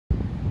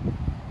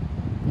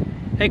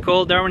Hey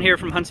Cole, Darwin here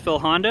from Huntsville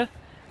Honda.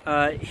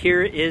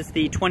 Here is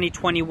the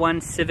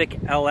 2021 Civic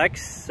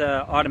LX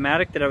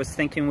automatic that I was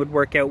thinking would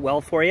work out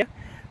well for you.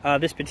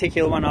 This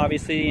particular one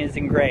obviously is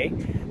in gray.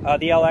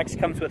 The LX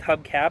comes with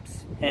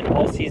hubcaps and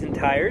all-season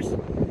tires.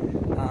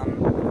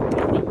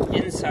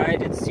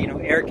 Inside it's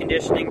air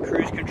conditioning,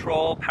 cruise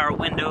control, power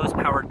windows,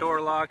 power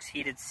door locks,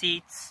 heated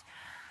seats,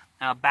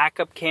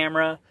 backup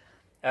camera.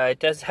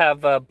 It does have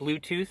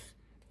Bluetooth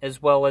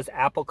as well as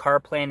Apple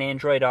CarPlay and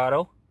Android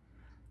Auto.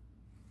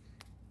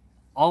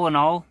 All in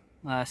all,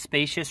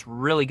 spacious,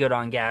 really good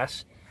on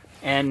gas.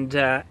 And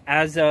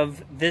as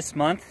of this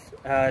month,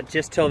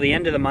 just till the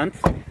end of the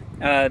month,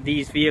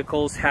 these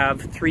vehicles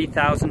have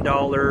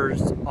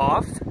 $3,000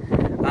 off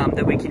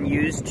that we can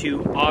use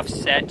to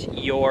offset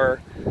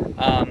your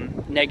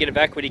negative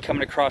equity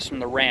coming across from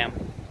the Ram.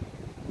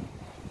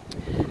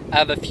 I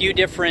have a few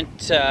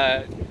different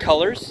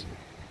colors.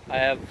 I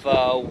have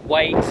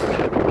white,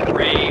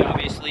 gray,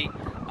 obviously,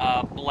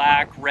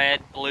 black,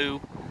 red,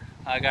 blue.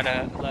 I got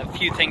a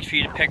few things for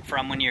you to pick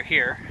from when you're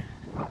here.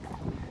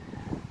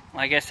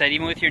 Like I said,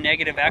 even with your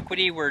negative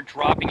equity, we're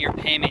dropping your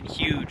payment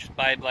huge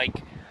by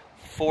like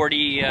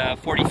 40,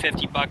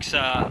 50 bucks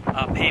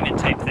a payment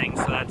type thing.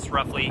 So that's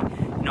roughly,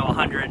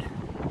 $100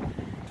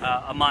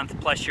 a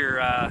month plus your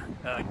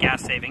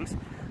gas savings.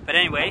 But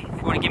anyway,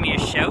 if you want to give me a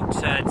shout, it's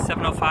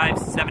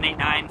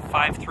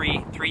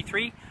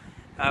 705-789-5333.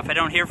 If I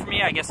don't hear from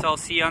you, I guess I'll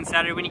see you on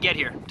Saturday when you get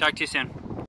here. Talk to you soon.